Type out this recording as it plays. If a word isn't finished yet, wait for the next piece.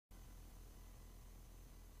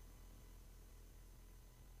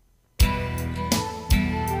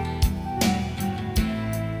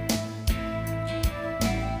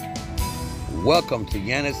Welcome to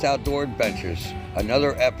Yanis Outdoor Adventures,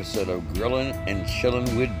 another episode of Grilling and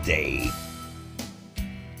Chilling with Dave.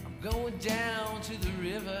 I'm going down to the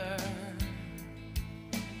river.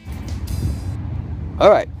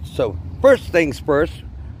 Alright, so first things first,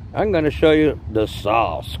 I'm going to show you the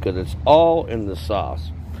sauce, because it's all in the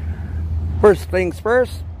sauce. First things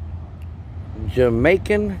first,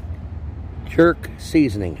 Jamaican jerk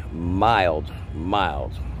seasoning, mild,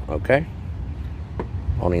 okay?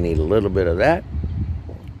 Only need a little bit of that.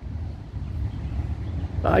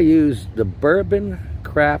 I use the Bourbon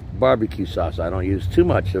Craft barbecue sauce. I don't use too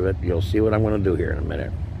much of it. You'll see what I'm going to do here in a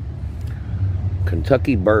minute.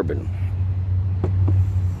 Kentucky bourbon.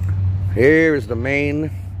 Here is the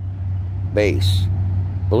main base.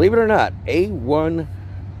 Believe it or not, A1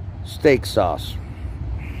 steak sauce.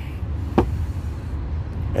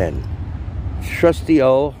 And trusty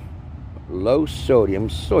old low sodium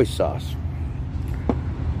soy sauce.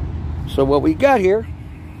 So what we got here,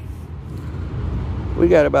 we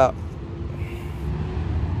got about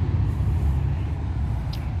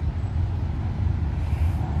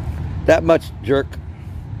that much jerk,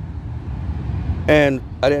 and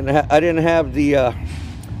I didn't have the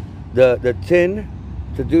tin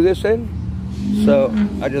to do this in, so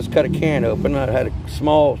I just cut a can open. I had a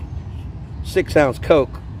small 6-ounce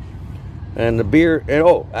Coke, and the beer, and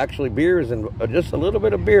oh, actually beer is in just a little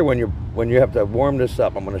bit of beer when you have to warm this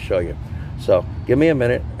up. I'm going to show you. So give me a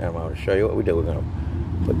minute, and I'm going to show you what we do. We're going to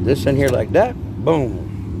put this in here like that.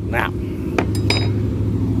 Boom.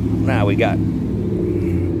 Now we got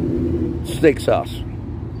steak sauce.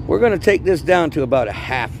 We're going to take this down to about a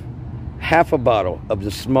half a bottle of the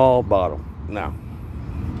small bottle. Now.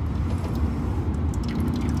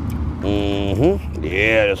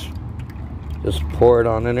 Yeah, just pour it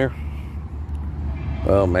on in there.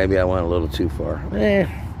 Well, maybe I went a little too far.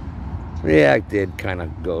 Yeah, I did kind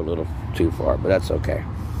of go a little too far, but that's okay.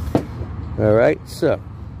 All right, so,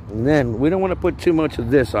 and then we don't want to put too much of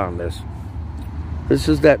this on this. This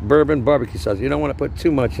is that bourbon barbecue sauce. You don't want to put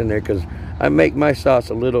too much in there because I make my sauce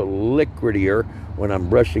a little liquidier when I'm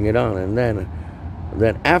brushing it on, and then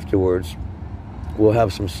afterwards we'll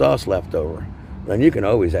have some sauce left over. Then you can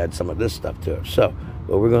always add some of this stuff to it. So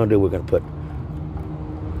what we're going to do, we're going to put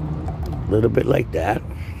a little bit like that.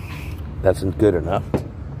 That's good enough.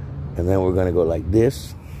 And then we're going to go like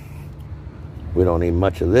this. We don't need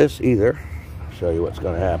much of this either. I'll show you what's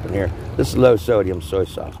going to happen here. This is low sodium soy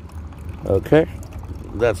sauce. Okay,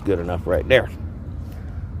 that's good enough right there.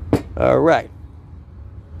 All right.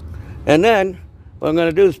 And then what I'm going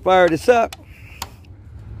to do is fire this up.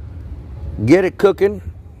 Get it cooking.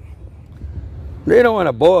 You don't want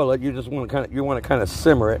to boil it. You just want to kind of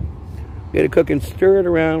simmer it. Get it cooking. Stir it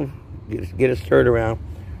around. Get it stirred around.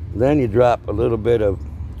 Then you drop a little bit of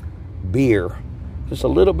beer, just a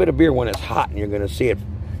little bit of beer when it's hot, and you're going to see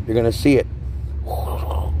it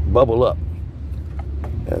bubble up,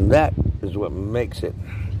 and that is what makes it,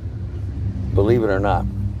 believe it or not.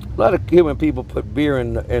 A lot of Cuban people put beer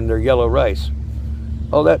in their yellow rice.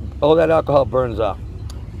 All that alcohol burns off.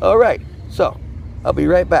 All right, so I'll be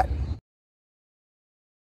right back.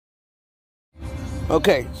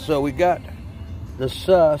 Okay, so we got the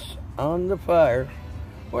sauce on the fire.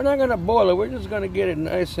 We're not going to boil it. We're just going to get it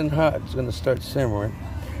nice and hot. It's going to start simmering.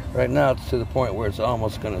 Right now it's to the point where it's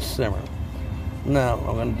almost going to simmer. Now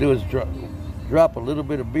what I'm going to do is drop a little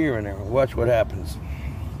bit of beer in there and watch what happens.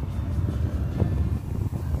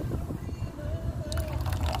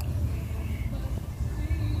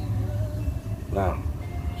 Now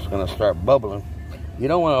it's going to start bubbling. You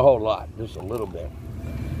don't want a whole lot, just a little bit.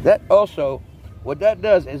 That also, what that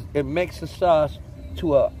does is it makes the sauce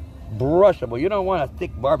to a brushable. You don't want a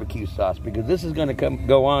thick barbecue sauce because this is going to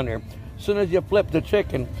go on there. As soon as you flip the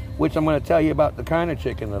chicken, which I'm going to tell you about the kind of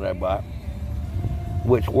chicken that I bought,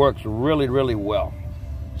 which works really, really well.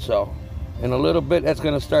 So, in a little bit, that's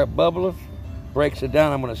going to start bubbling. Breaks it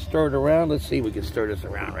down. I'm going to stir it around. Let's see if we can stir this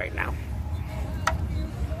around right now.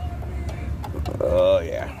 Oh,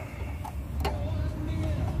 yeah.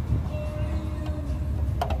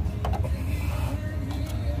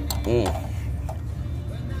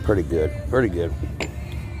 Pretty good, pretty good.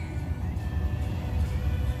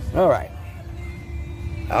 All right,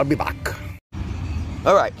 I'll be back.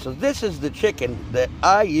 All right, so this is the chicken that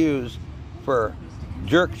I use for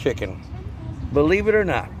jerk chicken. Believe it or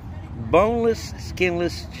not, boneless,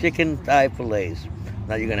 skinless chicken thigh fillets.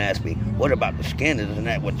 Now you're gonna ask me, what about the skin? Isn't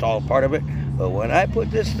that what's all part of it? But when I put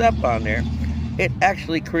this stuff on there, it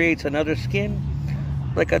actually creates another skin,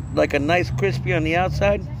 like a nice crispy on the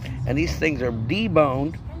outside, and these things are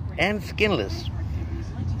deboned and skinless.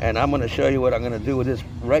 And I'm going to show you what I'm going to do with this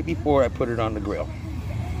right before I put it on the grill.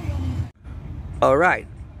 All right,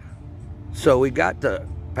 so we got the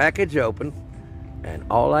package open, and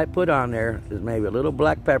all I put on there is maybe a little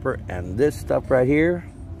black pepper and this stuff right here,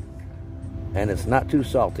 and it's not too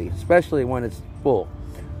salty, especially when it's full.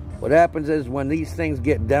 What happens is when these things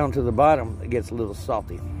get down to the bottom, it gets a little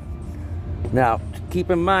salty. Now, keep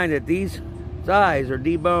in mind that these thighs are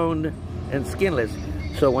deboned and skinless,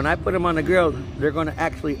 so when I put them on the grill, they're going to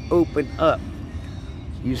actually open up.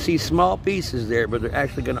 You see small pieces there, but they're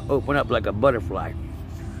actually going to open up like a butterfly.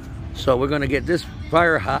 So we're going to get this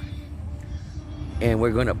fire hot, and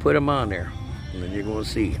we're going to put them on there, and then you're going to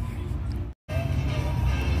see.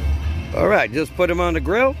 All right, just put them on the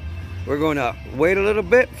grill. We're going to wait a little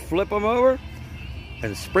bit, flip them over,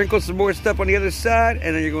 and sprinkle some more stuff on the other side,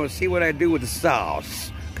 and then you're going to see what I do with the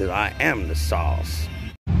sauce, because I am the sauce.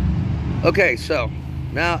 Okay, so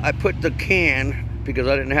now I put the can, because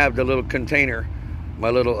I didn't have the little container, my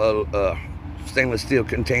little stainless steel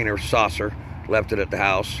container saucer, left it at the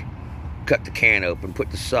house. Cut the can open, put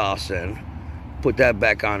the sauce in, put that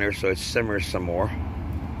back on there so it simmers some more.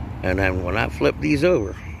 And then when I flip these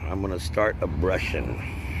over, I'm going to start a brushing.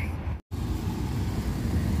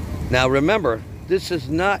 Now remember, this is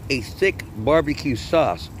not a thick barbecue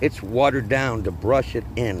sauce. It's watered down to brush it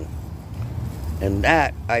in. And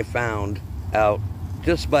that I found out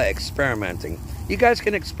just by experimenting. You guys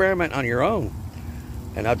can experiment on your own.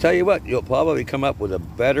 And I'll tell you what, you'll probably come up with a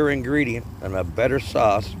better ingredient and a better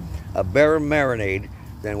sauce, a better marinade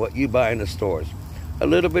than what you buy in the stores. A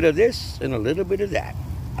little bit of this and a little bit of that.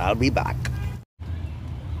 I'll be back.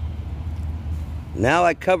 Now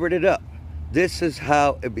I covered it up. This is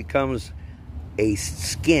how it becomes a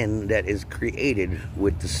skin that is created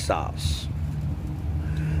with the sauce.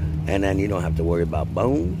 And then you don't have to worry about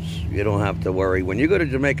bones. You don't have to worry. When you go to a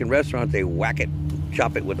Jamaican restaurant, they whack it,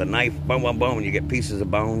 chop it with a knife, boom, boom, boom, and you get pieces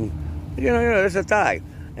of bone. You know, it's a thigh.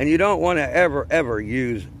 And you don't want to ever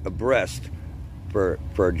use a breast for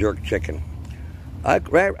jerk chicken. I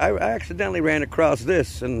accidentally ran across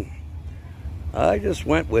this, and I just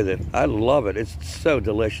went with it. I love it. It's so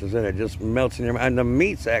delicious, and it just melts in your mouth. And the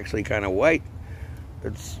meat's actually kind of white.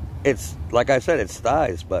 It's like I said, it's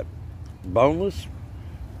thighs, but boneless.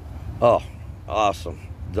 Oh, awesome.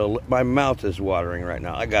 My mouth is watering right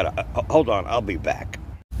now. I gotta, hold on, I'll be back.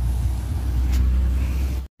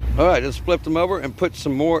 All right, just flip them over and put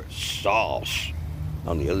some more sauce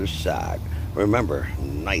on the other side. Remember,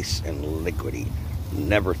 nice and liquidy,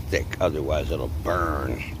 never thick, otherwise it'll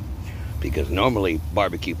burn. Because normally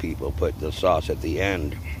barbecue people put the sauce at the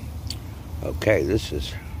end. Okay, this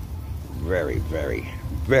is very, very,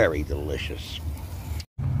 very delicious.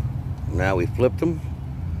 Now we flipped them,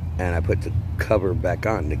 and I put the cover back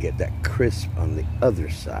on to get that crisp on the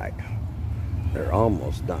other side. They're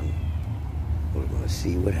almost done. We're going to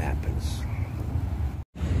see what happens.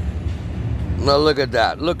 Now look at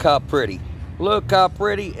that. Look how pretty. Look how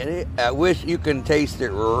pretty. And I wish you can taste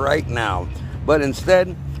it right now. But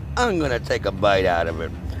instead, I'm going to take a bite out of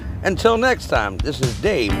it. Until next time, this is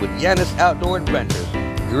Dave with Yanis Outdoor Adventures,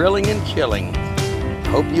 grilling and chilling.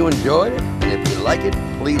 Hope you enjoyed it. And if you like it,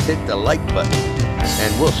 please hit the like button.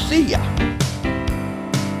 And we'll see ya.